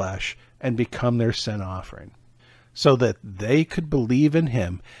in the flesh and become their sin offering, so that they could believe in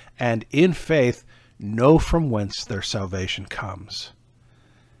him and in faith know from whence their salvation comes.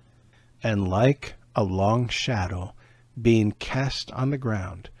 And like a long shadow being cast on the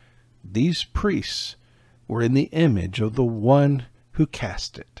ground, these priests were in the image of the one who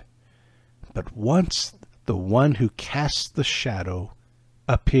cast it. But once the one who casts the shadow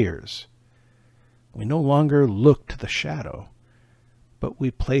appears, we no longer look to the shadow, but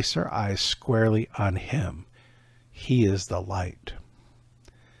we place our eyes squarely on him. He is the light.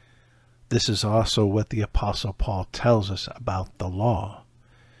 This is also what the Apostle Paul tells us about the law.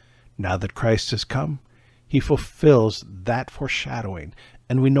 Now that Christ has come, he fulfills that foreshadowing,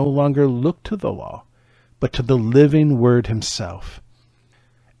 and we no longer look to the law, but to the living Word himself.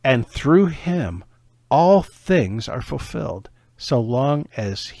 And through him, all things are fulfilled, so long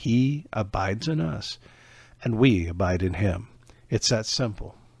as he abides in us, and we abide in him. It's that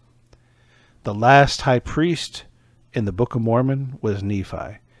simple. The last high priest in the Book of Mormon was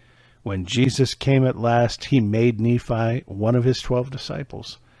Nephi. When Jesus came at last, he made Nephi one of his 12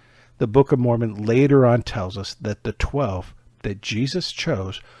 disciples. The Book of Mormon later on tells us that the 12 that Jesus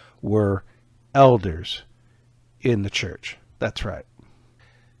chose were elders in the church. That's right.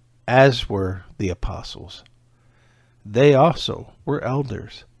 As were the apostles. They also were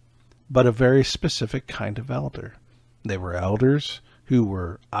elders, but a very specific kind of elder. They were elders who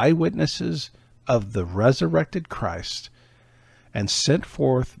were eyewitnesses of the resurrected Christ and sent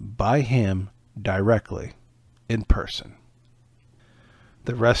forth by him directly in person.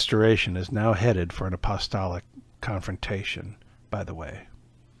 The restoration is now headed for an apostolic confrontation, by the way.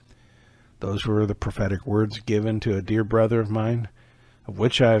 Those were the prophetic words given to a dear brother of mine, of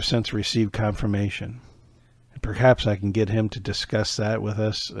which I have since received confirmation. And perhaps I can get him to discuss that with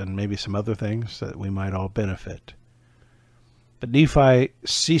us and maybe some other things that we might all benefit. But Nephi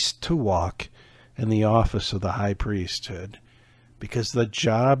ceased to walk in the office of the high priesthood because the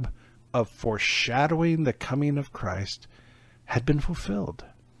job of foreshadowing the coming of Christ had been fulfilled.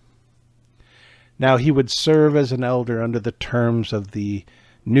 Now he would serve as an elder under the terms of the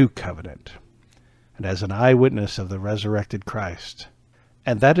new covenant and as an eyewitness of the resurrected Christ.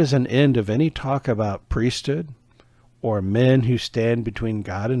 And that is an end of any talk about priesthood or men who stand between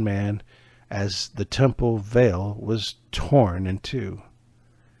God and man, as the temple veil was torn in two.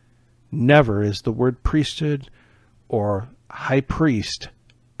 Never is the word priesthood or high priest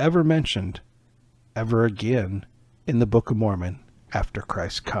ever mentioned ever again in the Book of Mormon after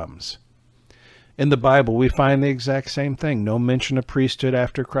Christ comes. In the Bible, we find the exact same thing. No mention of priesthood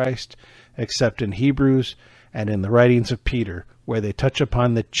after Christ, except in Hebrews and in the writings of Peter, where they touch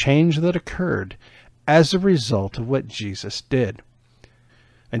upon the change that occurred as a result of what Jesus did.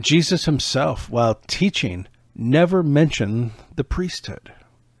 And Jesus himself, while teaching, never mentioned the priesthood.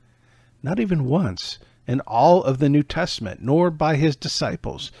 Not even once in all of the New Testament, nor by his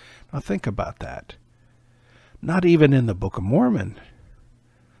disciples. Now think about that. Not even in the Book of Mormon.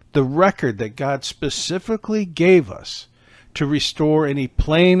 The record that God specifically gave us to restore any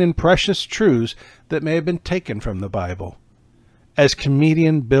plain and precious truths that may have been taken from the Bible. As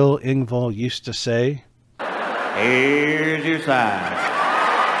comedian Bill Engvall used to say, "Here's your sign."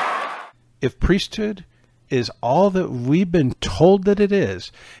 If priesthood is all that we've been told that it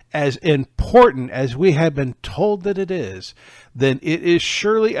is, as important as we have been told that it is, then it is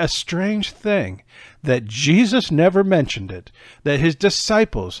surely a strange thing that Jesus never mentioned it, that his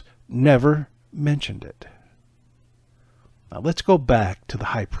disciples never mentioned it. Now let's go back to the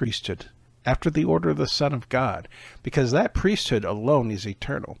high priesthood after the order of the Son of God, because that priesthood alone is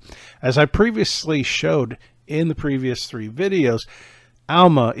eternal. As I previously showed in the previous 3 videos,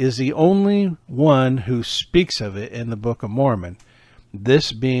 Alma is the only one who speaks of it in the Book of Mormon,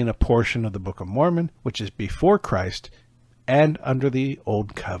 this being a portion of the Book of Mormon, which is before Christ and under the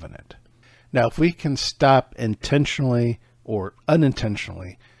Old Covenant. Now, if we can stop intentionally or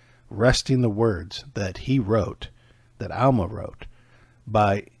unintentionally wresting the words that he wrote, that Alma wrote,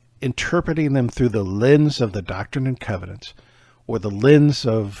 by interpreting them through the lens of the Doctrine and Covenants or the lens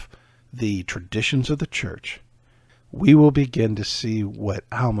of the traditions of the church, we will begin to see what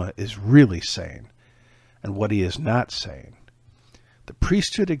Alma is really saying and what he is not saying. The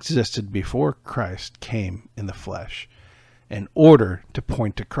priesthood existed before Christ came in the flesh in order to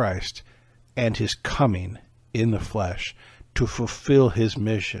point to Christ and his coming in the flesh to fulfill his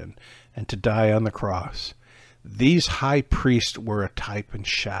mission and to die on the cross. These high priests were a type and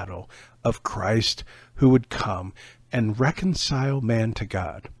shadow of Christ who would come and reconcile man to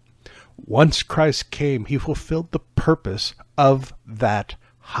God. Once Christ came, he fulfilled the purpose of that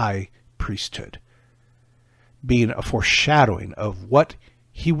high priesthood, being a foreshadowing of what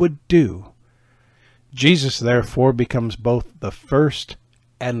he would do. Jesus, therefore, becomes both the first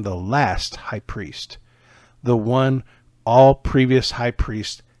and the last high priest, the one all previous high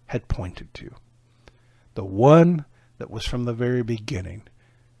priests had pointed to, the one that was from the very beginning.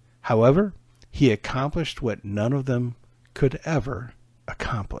 However, he accomplished what none of them could ever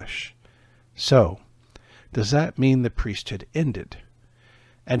accomplish. So, does that mean the priesthood ended?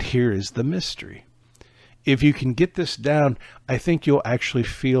 And here is the mystery. If you can get this down, I think you'll actually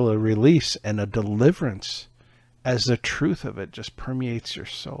feel a release and a deliverance as the truth of it just permeates your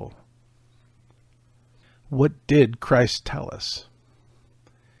soul. What did Christ tell us?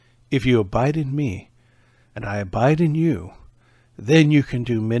 If you abide in me, and I abide in you, then you can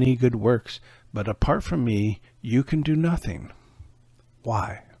do many good works, but apart from me, you can do nothing.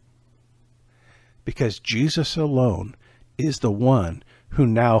 Why? Because Jesus alone is the one who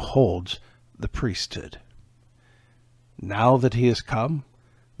now holds the priesthood. Now that he has come,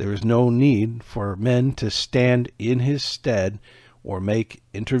 there is no need for men to stand in his stead or make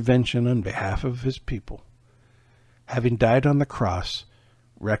intervention on behalf of his people. Having died on the cross,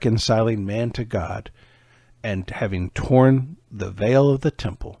 reconciling man to God, and having torn the veil of the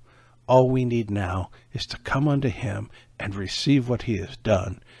temple, all we need now is to come unto him and receive what he has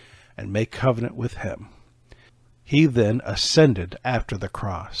done and make covenant with him. He then ascended after the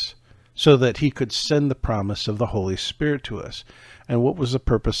cross, so that he could send the promise of the Holy Spirit to us. And what was the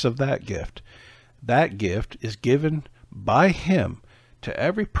purpose of that gift? That gift is given by him to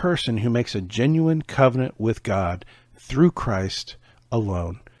every person who makes a genuine covenant with God through Christ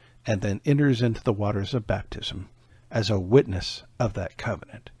alone, and then enters into the waters of baptism as a witness of that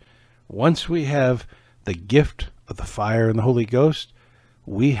covenant. Once we have the gift of the fire and the Holy Ghost,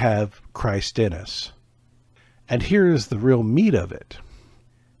 we have Christ in us. And here is the real meat of it.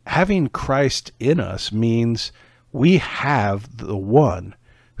 Having Christ in us means we have the one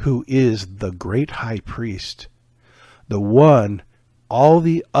who is the great high priest, the one all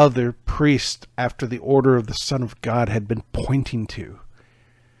the other priests after the order of the Son of God had been pointing to,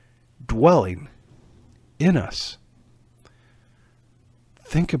 dwelling in us.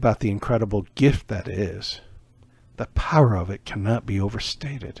 Think about the incredible gift that is. The power of it cannot be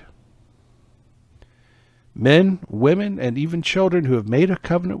overstated. Men, women, and even children who have made a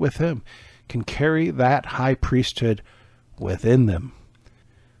covenant with him can carry that high priesthood within them.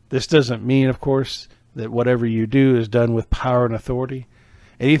 This doesn't mean, of course, that whatever you do is done with power and authority.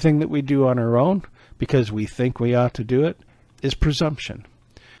 Anything that we do on our own, because we think we ought to do it, is presumption.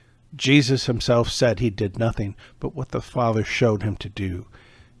 Jesus himself said he did nothing but what the Father showed him to do.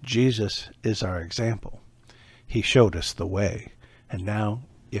 Jesus is our example. He showed us the way. And now,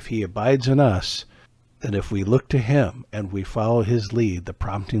 if he abides in us, then if we look to him and we follow his lead, the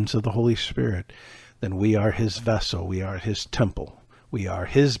promptings of the Holy Spirit, then we are his vessel, we are his temple, we are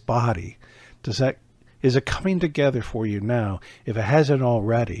his body. Is it coming together for you now, if it hasn't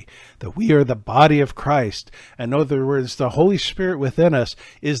already, that we are the body of Christ? In other words, the Holy Spirit within us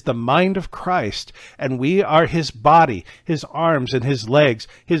is the mind of Christ, and we are his body, his arms and his legs,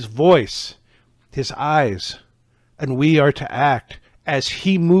 his voice, his eyes, and we are to act as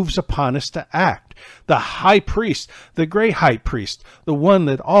he moves upon us to act. The high priest, the great high priest, the one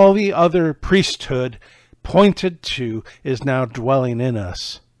that all the other priesthood pointed to, is now dwelling in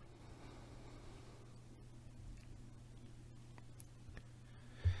us.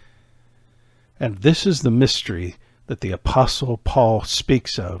 And this is the mystery that the Apostle Paul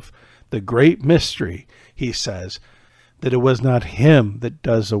speaks of. The great mystery, he says, that it was not him that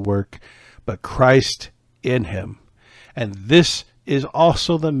does the work, but Christ in him. And this is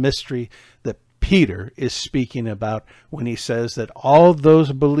also the mystery that Peter is speaking about when he says that all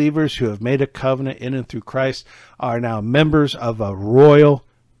those believers who have made a covenant in and through Christ are now members of a royal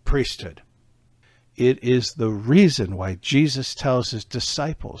priesthood. It is the reason why Jesus tells his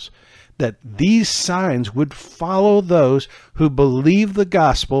disciples that these signs would follow those who believe the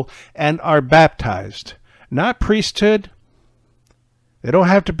gospel and are baptized. Not priesthood. They don't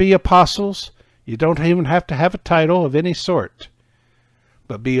have to be apostles. You don't even have to have a title of any sort.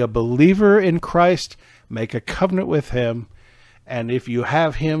 But be a believer in Christ, make a covenant with him, and if you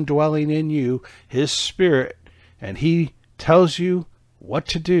have him dwelling in you, his Spirit, and he tells you what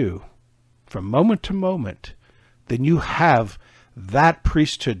to do from moment to moment, then you have that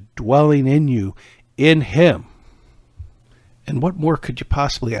priesthood dwelling in you, in him. And what more could you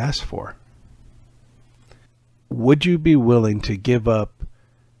possibly ask for? Would you be willing to give up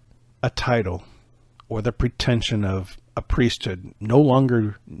a title or the pretension of a priesthood no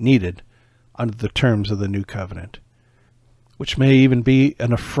longer needed under the terms of the new covenant, which may even be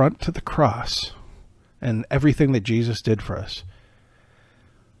an affront to the cross and everything that Jesus did for us,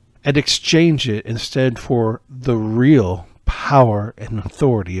 and exchange it instead for the real power and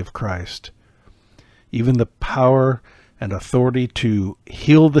authority of Christ, even the power and authority to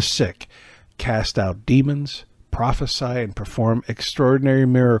heal the sick, cast out demons, prophesy, and perform extraordinary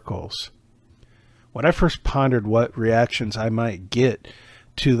miracles. When I first pondered what reactions I might get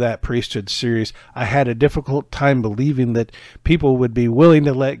to that priesthood series, I had a difficult time believing that people would be willing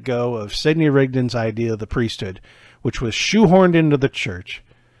to let go of Sidney Rigdon's idea of the priesthood, which was shoehorned into the church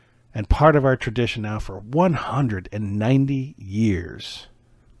and part of our tradition now for 190 years.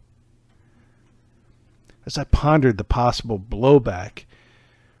 As I pondered the possible blowback,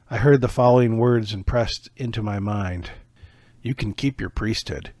 I heard the following words impressed into my mind. You can keep your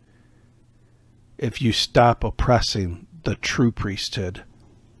priesthood if you stop oppressing the true priesthood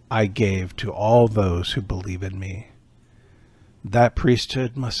I gave to all those who believe in me. That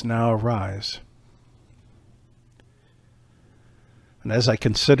priesthood must now arise. And as I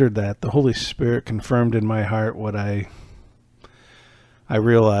considered that, the Holy Spirit confirmed in my heart what I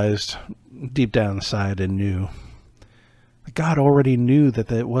realized deep down inside and knew. God already knew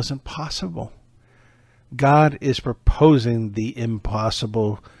that it wasn't possible. God is proposing the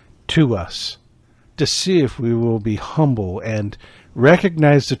impossible to us to see if we will be humble and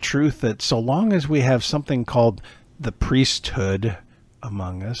recognize the truth that so long as we have something called the priesthood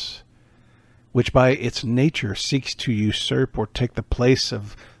among us, which by its nature seeks to usurp or take the place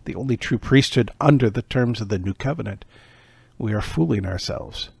of the only true priesthood under the terms of the new covenant, we are fooling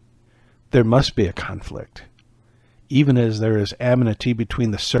ourselves. There must be a conflict, even as there is enmity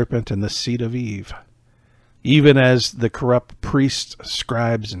between the serpent and the seed of Eve, even as the corrupt priests,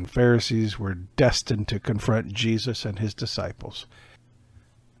 scribes, and Pharisees were destined to confront Jesus and his disciples.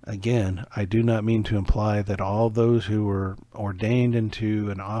 Again, I do not mean to imply that all those who were ordained into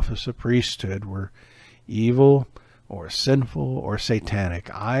an office of priesthood were evil or sinful or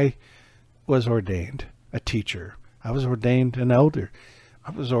satanic. I was ordained a teacher. I was ordained an elder. I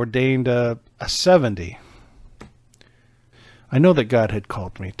was ordained a 70. I know that God had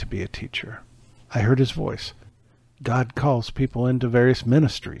called me to be a teacher. I heard his voice. God calls people into various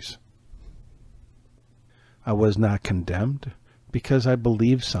ministries. I was not condemned because I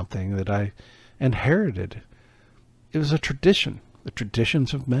believed something that I inherited. It was a tradition, the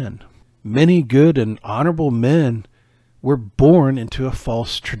traditions of men. Many good and honorable men were born into a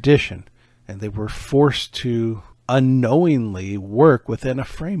false tradition, and they were forced to unknowingly work within a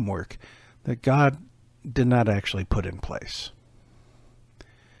framework that God did not actually put in place.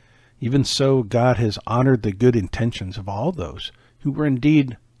 Even so, God has honored the good intentions of all those who were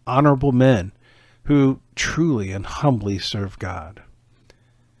indeed honorable men who truly and humbly serve God.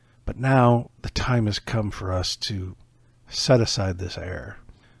 But now the time has come for us to set aside this error.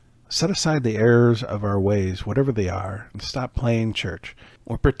 Set aside the errors of our ways, whatever they are, and stop playing church,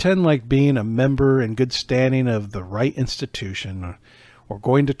 or pretend like being a member in good standing of the right institution, or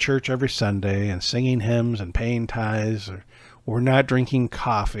going to church every Sunday and singing hymns and paying tithes, or not drinking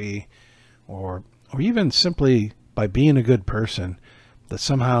coffee, or even simply by being a good person, that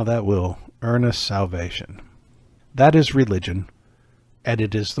somehow that will earn us salvation. That is religion, and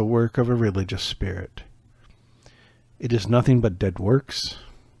it is the work of a religious spirit. It is nothing but dead works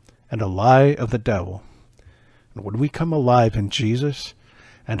and a lie of the devil. And when we come alive in Jesus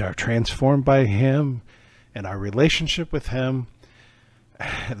and are transformed by him and our relationship with him,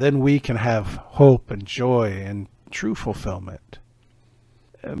 then we can have hope and joy and true fulfillment.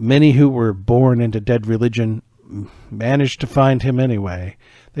 Many who were born into dead religion managed to find him anyway.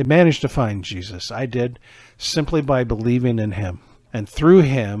 They managed to find Jesus. I did, simply by believing in him. And through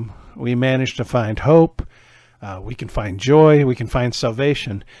him, we managed to find hope. We can find joy. We can find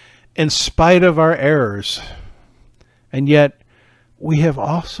salvation in spite of our errors. And yet, we have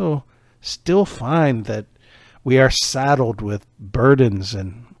also still find that we are saddled with burdens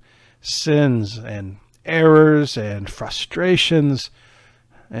and sins and errors and frustrations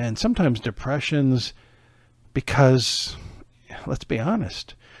and sometimes depressions because, let's be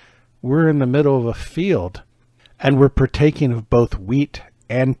honest, we're in the middle of a field and we're partaking of both wheat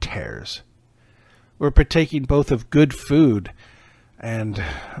and tares. We're partaking both of good food and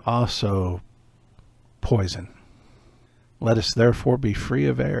also poison. Let us therefore be free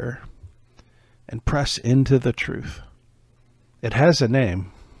of error and press into the truth. It has a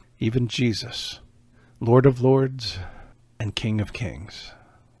name, even Jesus, Lord of Lords and King of Kings.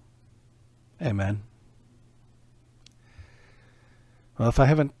 Amen. Well, if I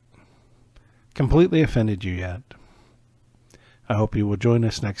haven't completely offended you yet, I hope you will join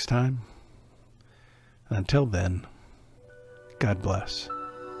us next time. And until then, God bless.